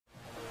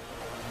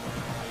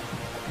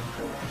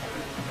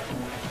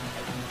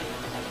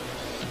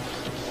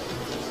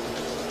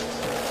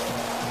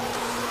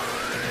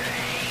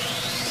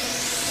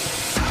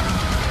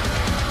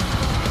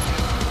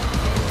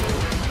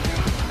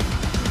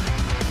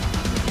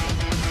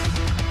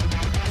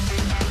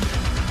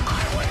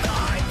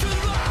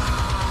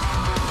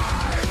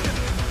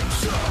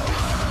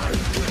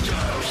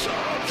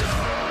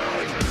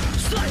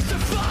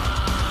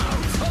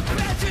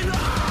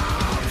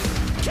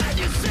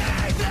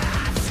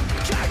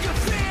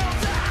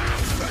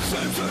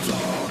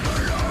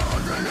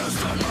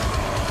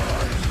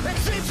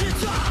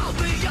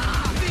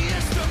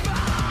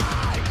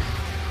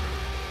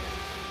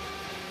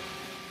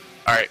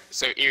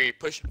So Erie,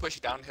 push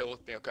it downhill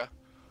with me, okay?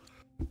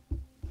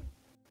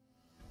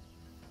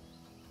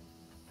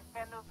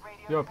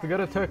 Yo, if they get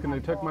a tech and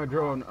they take my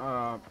drone,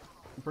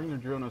 bring your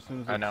drone as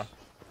soon as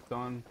it's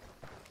done.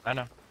 I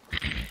know.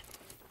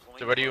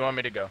 So where do you want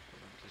me to go?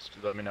 Just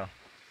let me know.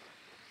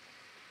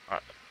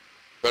 Alright.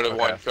 Go to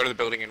one. Go to the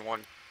building in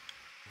one.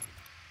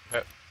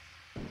 Okay.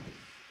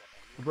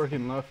 They're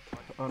breaking left.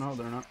 Oh no,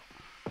 they're not.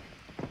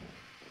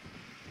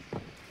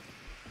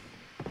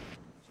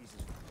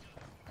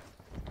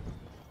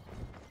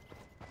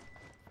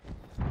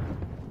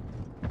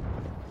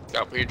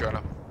 Yeah, put your drone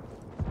up.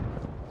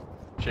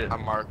 Shit.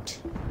 I'm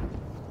marked.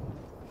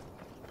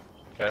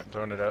 Okay, I'm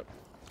throwing it up.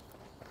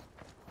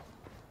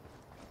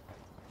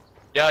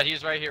 Yeah,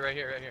 he's right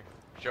here.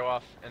 Show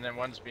off, and then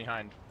one's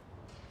behind.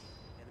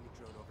 Enemy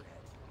drone overhead.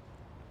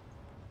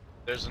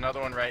 There's another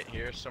one right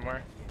here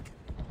somewhere.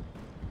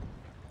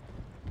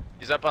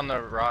 He's up on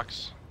the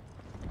rocks.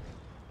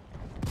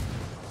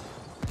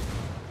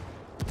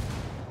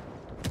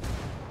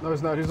 No,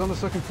 he's not. He's on the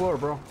second floor,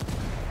 bro.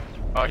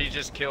 Oh, he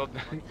just killed.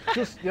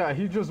 Yeah,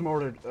 he just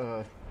mortared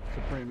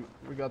Supreme.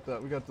 We got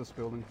that. We got this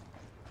building.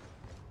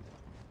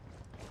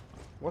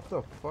 What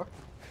the fuck?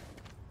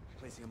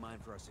 Placing a mine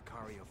for our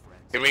Sicario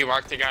friends. Can we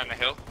mark the guy on the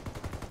hill?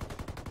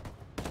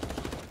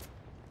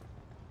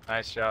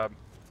 Nice job.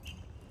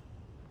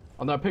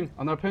 On that ping.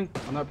 On that ping.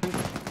 On that ping.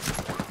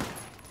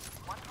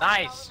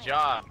 Nice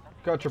job.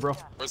 Gotcha, bro.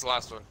 Where's the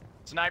last one?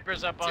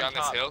 Sniper's up Is he on on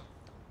this top. hill?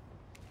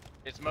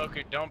 It's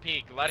Moku. Don't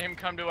peek. Let him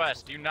come to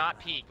us. Do not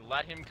peek.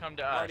 Let him come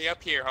to us. Already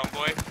up here,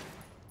 homeboy.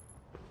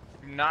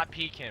 Do not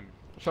peek him.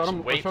 Shot him.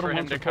 Just wait shot for him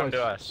once to or come to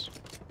twice. us.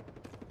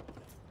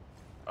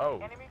 Oh.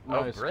 Nice,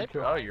 Oh, Britt?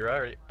 good kill. Oh, you're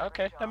already.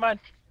 Okay, never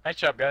mind. Nice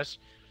job, guys.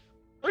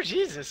 Oh,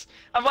 Jesus.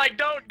 I'm like,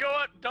 don't go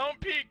up. Don't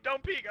peek.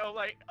 Don't peek. Oh,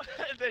 like,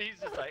 and then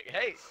he's just like,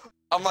 hey.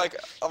 I'm like,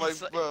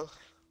 bro.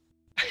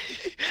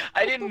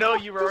 I didn't know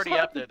you were already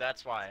up there.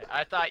 That's why.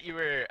 I thought you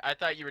were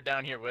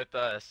down here with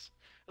us.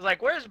 I was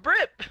like, where's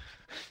Britt?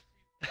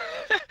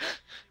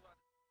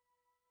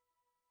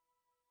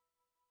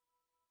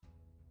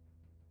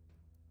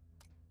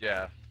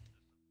 Yeah.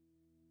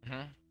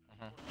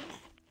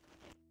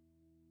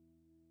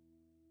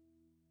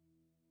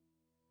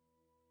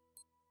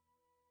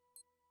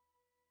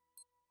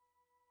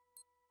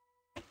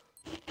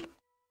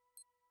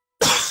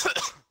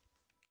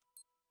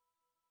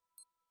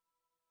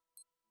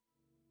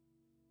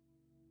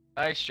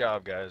 Nice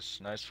job, guys.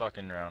 Nice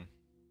fucking round.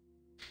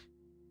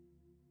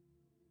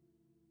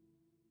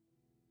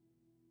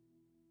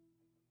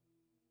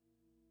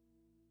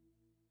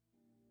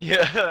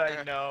 Yeah,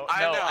 I know.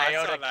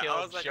 Iota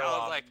killed Show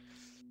Off.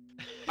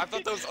 I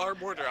thought that was our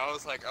mortar. I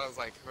was like,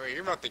 wait,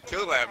 you're about to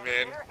kill that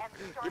man.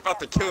 You're about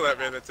to kill that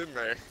man that's in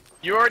there.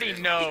 You already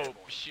know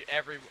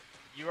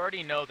you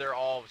already know they're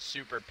all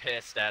super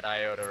pissed at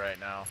Iota right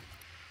now.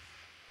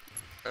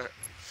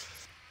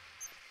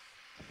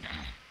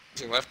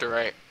 Left or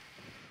right?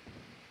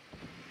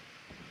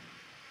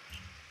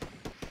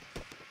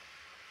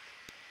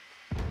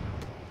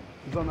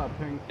 He's on that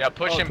ping. Yeah,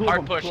 push him. Two of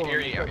Hard them, push, two of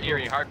them.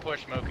 Erie. Hard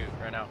push, Moku,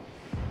 right now.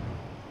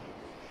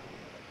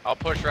 I'll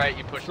push right,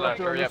 you push left.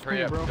 Hurry up.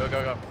 bro.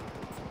 Go.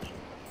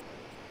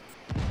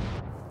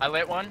 I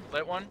lit one.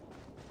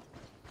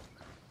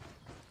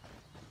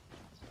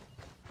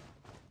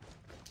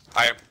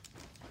 I am.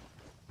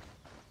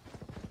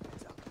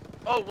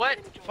 Oh, what?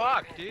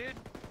 Fuck, dude.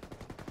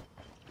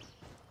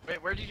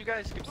 Wait, where did you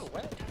guys go?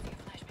 What?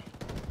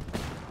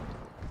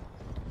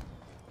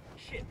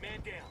 Shit,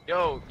 man down.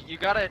 Yo, you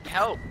gotta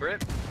help,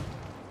 Britt.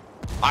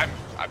 I'm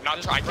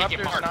not trying. I can't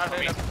get marked. Not I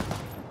mean,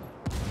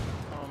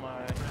 Oh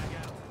my.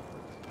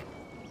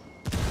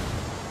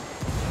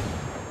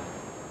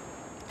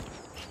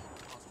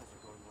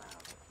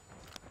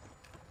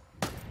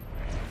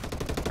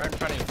 Right in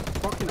front of you.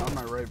 Fucking on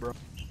my right, bro.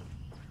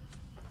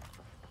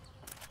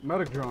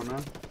 Medic drone,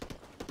 man.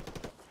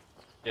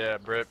 Yeah,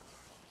 Britt.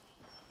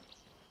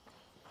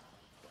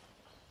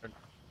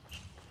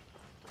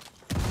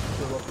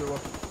 You're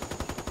left.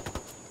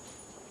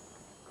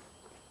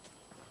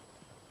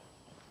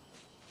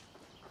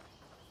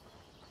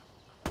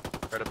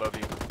 Right above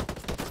you.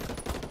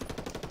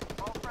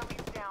 All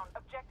friendlies down.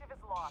 Objective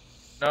is lost.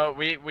 No,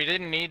 we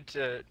didn't need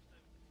to.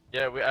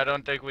 Yeah, I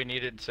don't think we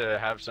needed to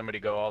have somebody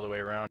go all the way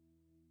around.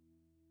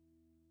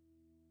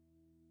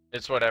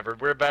 It's whatever.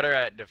 We're better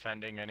at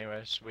defending,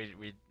 anyways.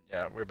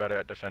 We're better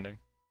at defending.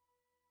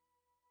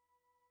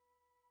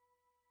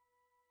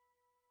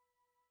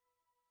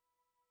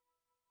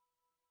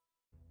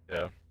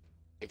 Yeah.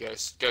 hey,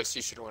 Ghost,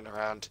 you should win a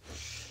round,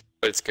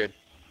 but it's good.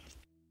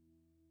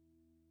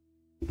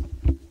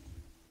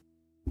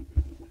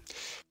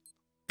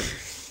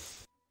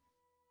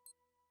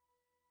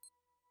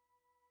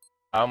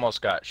 I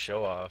almost got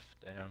Show Off.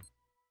 Damn.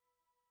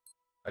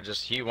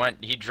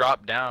 He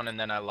dropped down and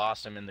then I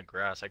lost him in the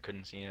grass. I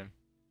couldn't see him.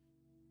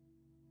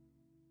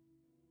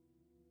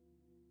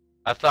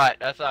 I thought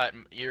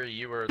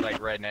you were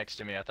like right next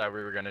to me. I thought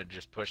we were gonna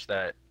just push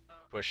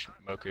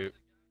Moku.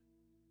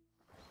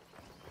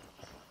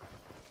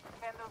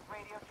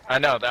 I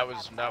know that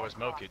was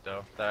Moki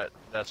though.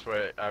 That's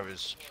what I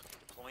was.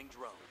 Deploying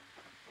drone.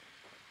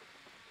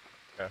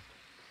 Okay.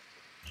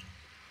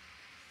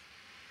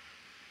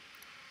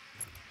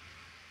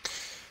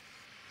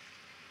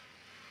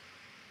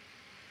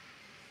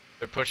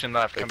 They're pushing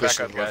left. Come back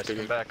up, guys.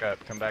 Come back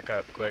up. Come back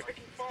up, quick.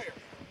 Taking fire.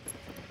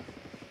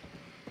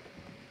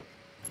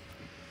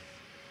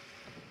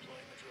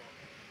 Deploying the drone.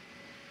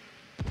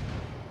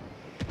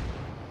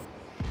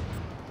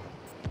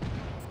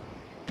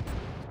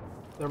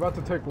 They're about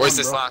to take one, Where's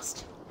this bro.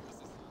 last?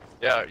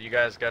 Yeah, you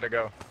guys gotta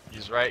go.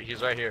 He's right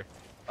here.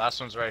 Last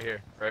one's right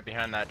here, right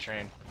behind that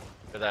train,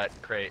 or that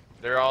crate.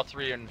 They're all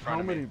three in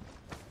front of me.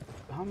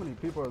 How many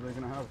people are they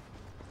gonna have?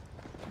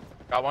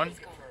 Got one?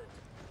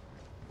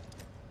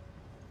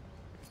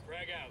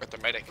 Frag out. With the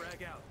medic.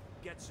 Frag out.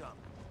 Get some.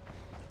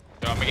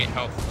 Yo, I'm gonna get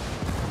health.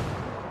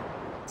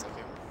 It's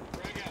okay.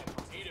 Frag out.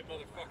 Eat it,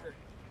 motherfucker.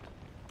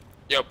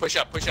 Yo, push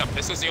up, push up.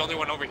 This was the only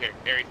one over here.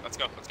 Gary, let's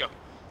go, let's go.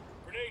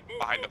 Grenade, move,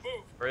 Behind move, them.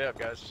 move. Hurry up,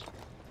 guys.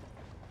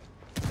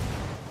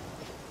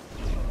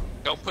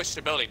 Don't push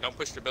the building, don't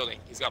push the building.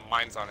 He's got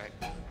mines on it.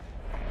 Grenade.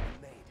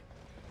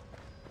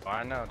 Oh,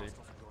 I know, dude.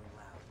 Hostiles are going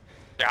loud.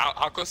 Yeah,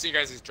 how close are you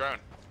guys' drone?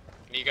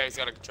 You guys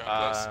got a drone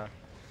close.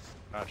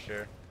 Not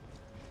sure.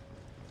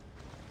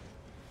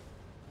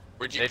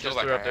 Where'd you They kill just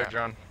that threw guy up their at?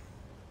 drone.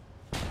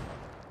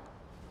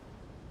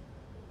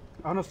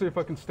 Honestly, if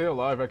I can stay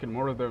alive, I can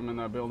mortar them in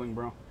that building,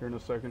 bro. Here in a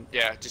second.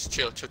 Yeah, just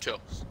chill, chill, chill.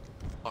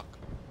 Fuck.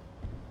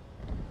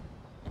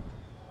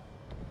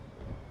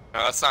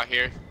 No, that's not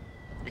here.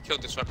 We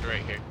killed Disruptor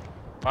right here.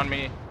 On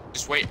me.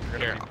 Just wait. They're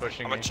gonna Here, be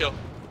pushing I'm gonna me. chill.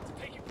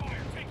 Taking fire.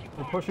 Taking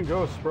They're fire. pushing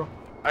ghosts, bro.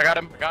 I got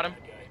him. Got him.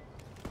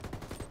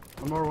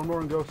 One more,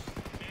 and ghosts. Man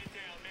down, man down.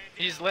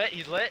 He's lit.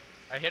 He's lit.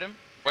 I hit him.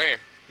 Where?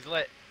 He's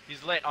lit.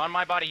 He's lit. On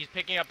my body. He's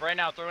picking up right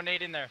now. Throw a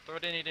nade in there. Throw a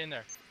nade in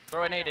there.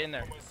 Throw a nade in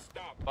there. Almost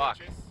stop, Fuck.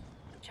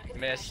 bitches.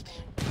 Missed.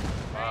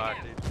 Fuck,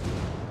 dude.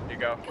 Here you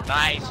go.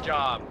 Nice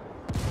job.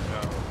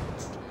 No.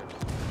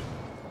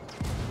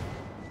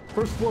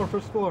 First floor,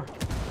 first floor.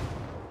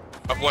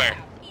 Up where?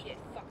 Eat it,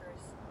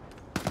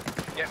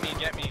 fuckers. Get me.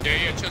 Get me.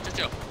 Yeah, chill, chill,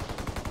 chill.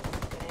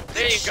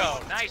 There you go.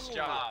 Nice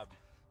job.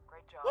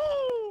 Great job.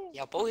 Woo!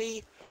 Yeah,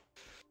 boy.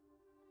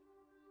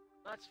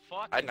 Let's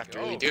fucking I didn't have to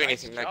go. really do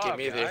anything Nice that job,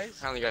 game either.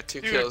 guys. I only got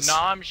 2 Dude, kills.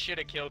 Nom should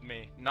have killed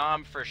me.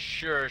 Nom for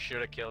sure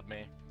should have killed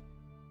me.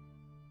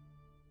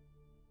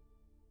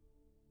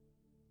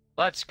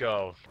 Let's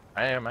go.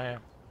 I am.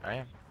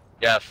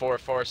 Yeah, four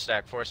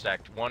stacked.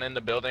 One in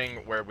the building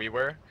where we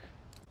were,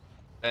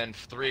 and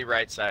 3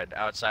 right side,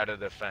 outside of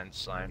the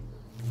fence line.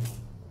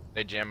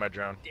 They jammed my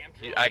drone.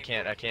 I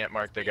can't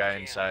mark the guy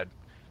inside.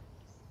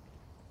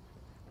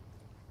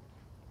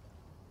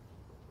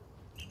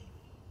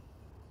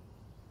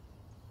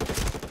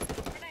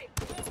 Grenade,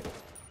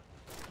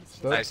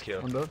 move. Dead. Nice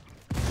kill. One dead.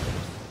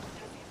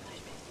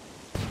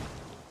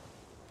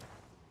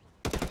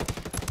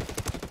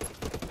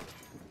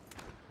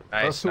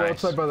 Nice, Last two nice.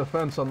 outside by the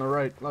fence on the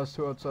right. Last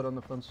two outside on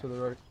the fence to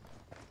the right.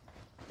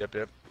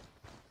 Yep.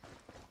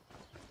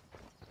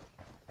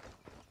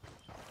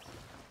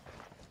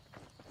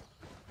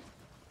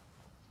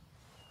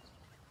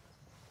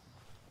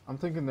 I'm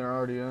thinking they're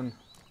already in.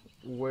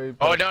 Way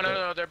Oh past no,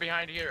 that. they're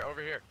behind here,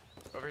 over here.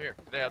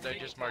 Yeah, they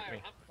just marked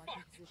me.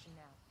 Marking position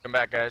now. Come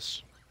back,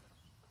 guys.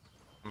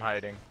 I'm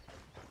hiding.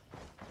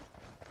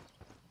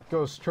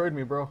 Ghost, trade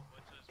me, bro.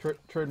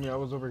 Trade me. I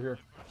was over here.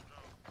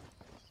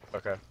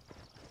 Okay.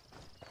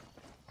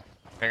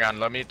 Hang on,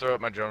 let me throw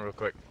up my drone real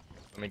quick.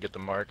 Let me get the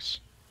marks.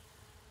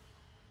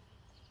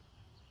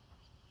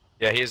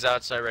 Yeah, he's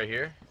outside right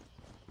here.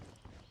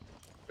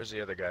 Where's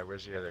the other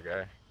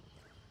guy?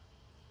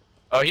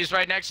 Oh, he's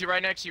right next to you,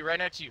 right next to you.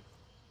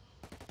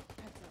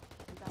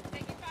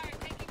 Taking fire,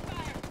 taking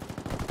fire.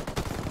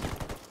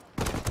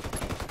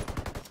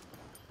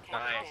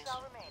 Nice.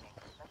 Cell remaining.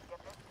 Let's get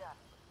this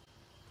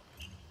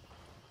done.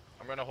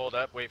 I'm gonna hold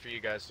up, wait for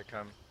you guys to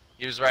come.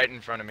 He was right in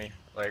front of me,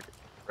 like,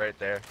 right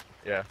there.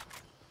 Yeah.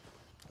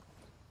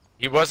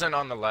 He wasn't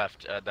on the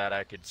left that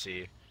I could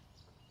see.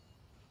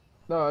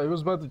 No, it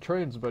was by the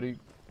trains, but he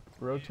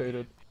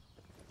rotated.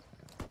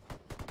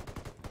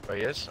 Oh,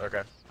 he is?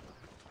 Okay.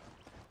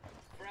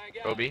 Frag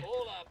out. Kobe?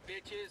 Hold up,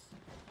 bitches.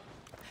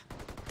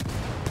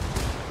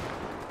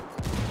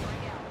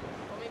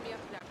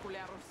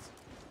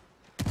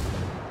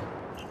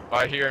 Oh,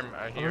 I hear him.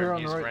 Over here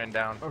on He's the right. ran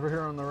down. Over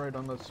here on the right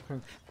on this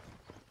pin.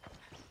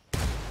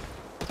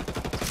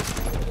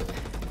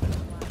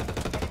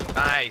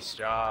 Nice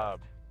job.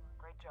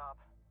 Great job.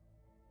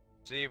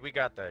 See, we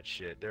got that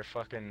shit. They're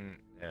fucking,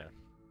 yeah.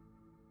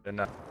 They're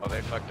not. Oh,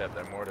 they fucked up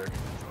that mortar.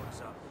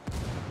 Drone's up.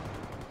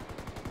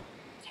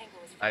 Tango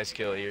is Nice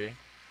kill, Eerie.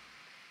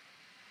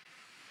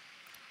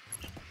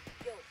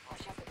 Yo, I'll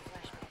shove the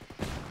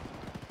flashbang.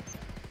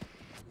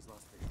 He's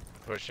lost vision.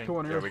 Pushing. Go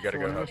on Yeah, here, we gotta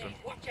go go on help here. him.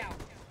 Watch out.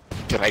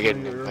 Can I get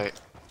an Yeah. invite?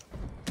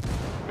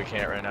 We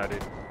can't right now,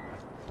 dude.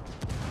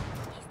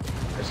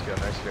 Nice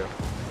kill.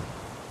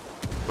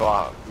 Go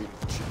out. We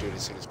should do it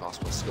as soon as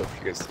possible. Let's go if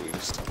you guys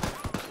lose.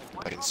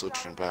 I can switch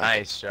him back.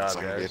 Nice job, So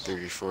I can guys. get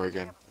 3v4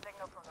 again.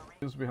 Signal from the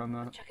He was behind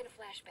that. Chucking a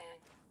flashbang.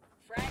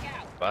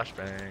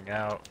 Flashbang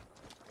out.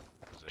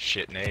 It was a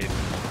shit nade.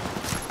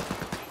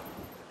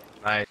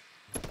 Nice.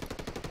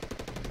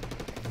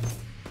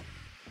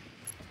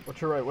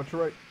 What's your right? What's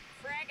your right?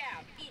 Frag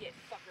out. Eat it,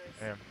 fuckers.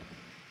 Damn.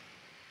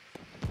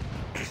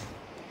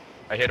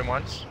 I hit him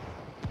once.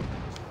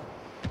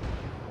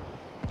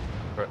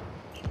 But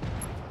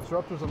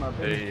Disruptor's on that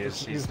there pin. he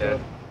is. He's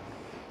dead.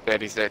 Dead,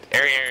 he's dead.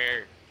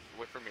 Area.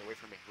 Wait for me, wait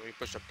for me. Let me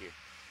push up to you.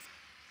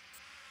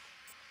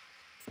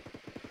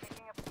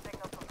 Picking up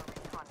signal from the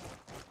recon.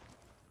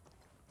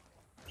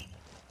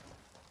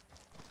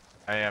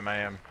 I am.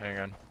 Hang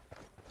on.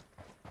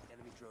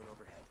 Enemy drone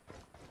overhead.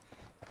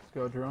 Let's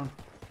go, drone.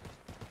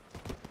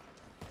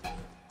 You've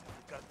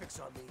got a fix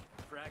on me.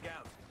 Frag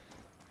out.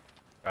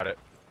 Got it.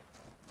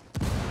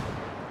 Enemy's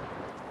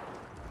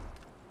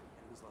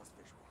lost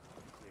visual.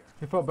 Clear.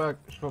 He fell back.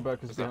 He fell back.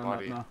 He's Where's that down that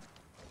body? now.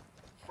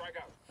 Frag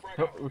out. Frag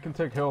Hill, we can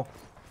take hill.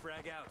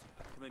 Frag out.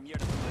 Come in,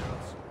 mierda,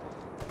 culeros.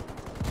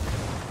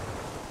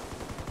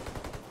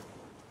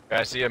 Yeah,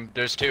 I see him.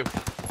 There's two.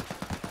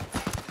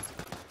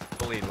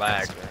 Holy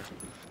lag.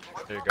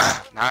 There you go.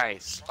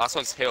 Nice. Last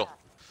one's hill.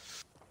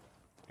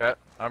 Okay,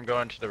 I'm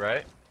going to the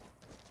right.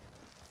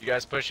 You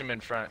guys push him in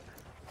front.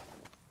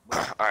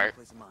 Alright.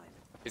 Place of mine.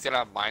 He's gonna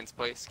have mines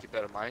place. Keep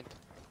that in mind.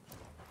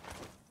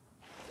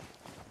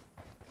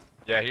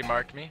 Yeah, he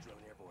marked me. Drone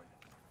airborne.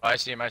 Oh, I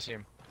see him.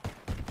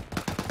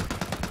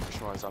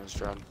 Which one's on his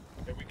drone?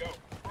 Here we go.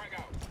 Frag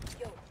out.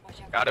 Yo, watch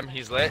out. Got him.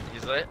 He's lit.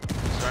 He's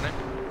running.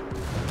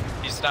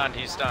 He's stunned.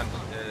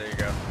 There you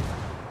go.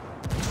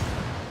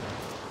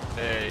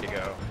 There you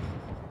go.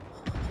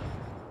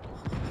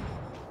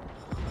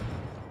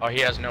 Oh, he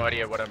has no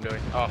idea what I'm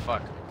doing. Oh,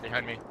 fuck.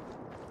 Behind me.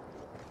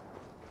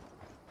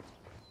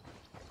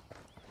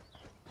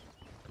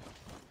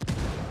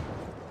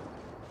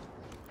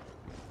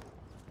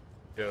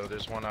 Yo,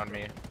 there's one on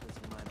me. Place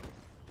of mine.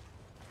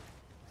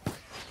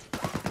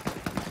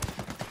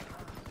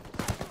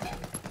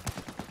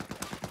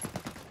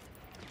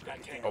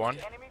 Go on.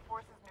 Enemy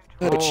forces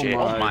Good neutralized. shit.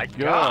 Oh my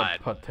God.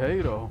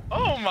 Potato.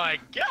 Oh my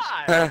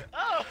God!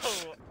 Oh!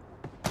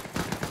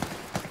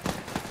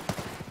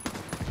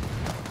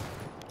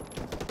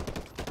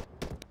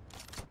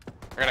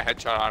 I got a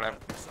headshot on him.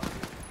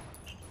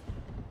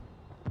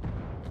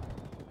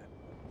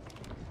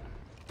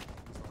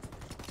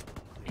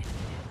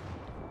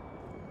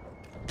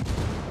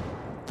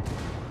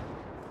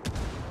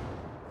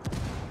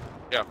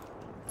 Yeah.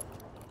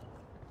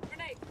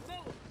 Grenade,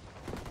 move.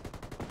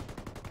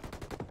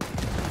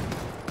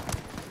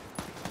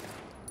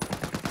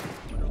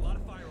 Under a lot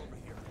of fire over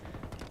here.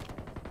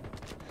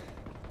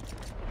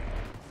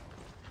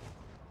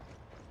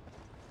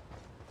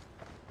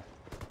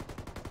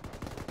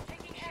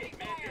 Taking heavy Shit,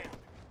 man fire. down. Heads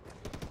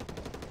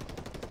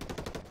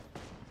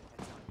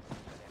up.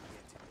 Got enemy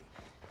activity.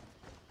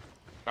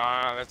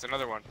 That's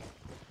another one.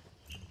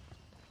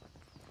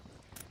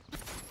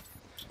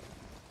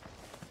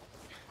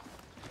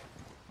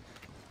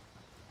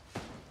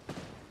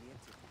 Enemy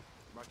activity.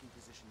 Marking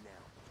position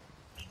now.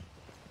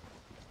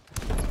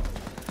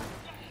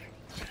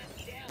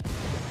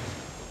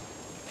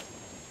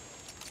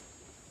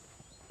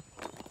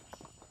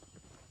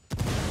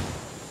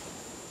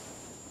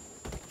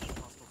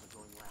 Hostiles are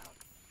going loud.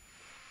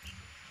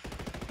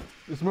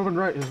 He's moving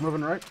right. He's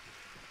moving right.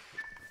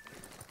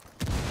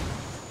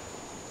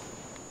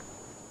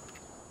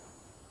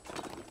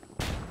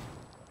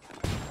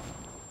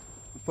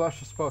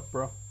 Flash as fuck,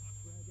 bro.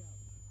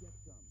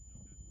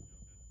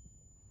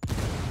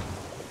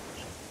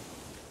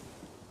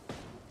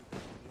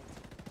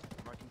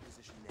 Marking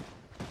position now.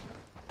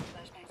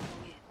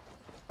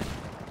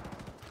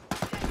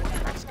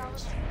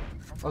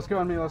 Flashbang's going in. Let's go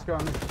on me. Let's go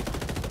on me.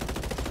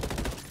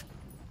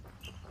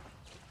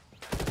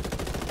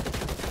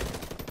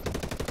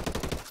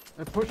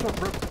 Hey, push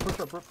up, rip. Push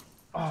up, rip.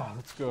 Oh,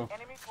 let's go.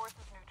 Enemy forces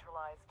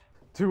neutralized.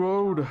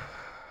 2-0'd.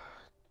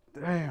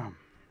 Damn.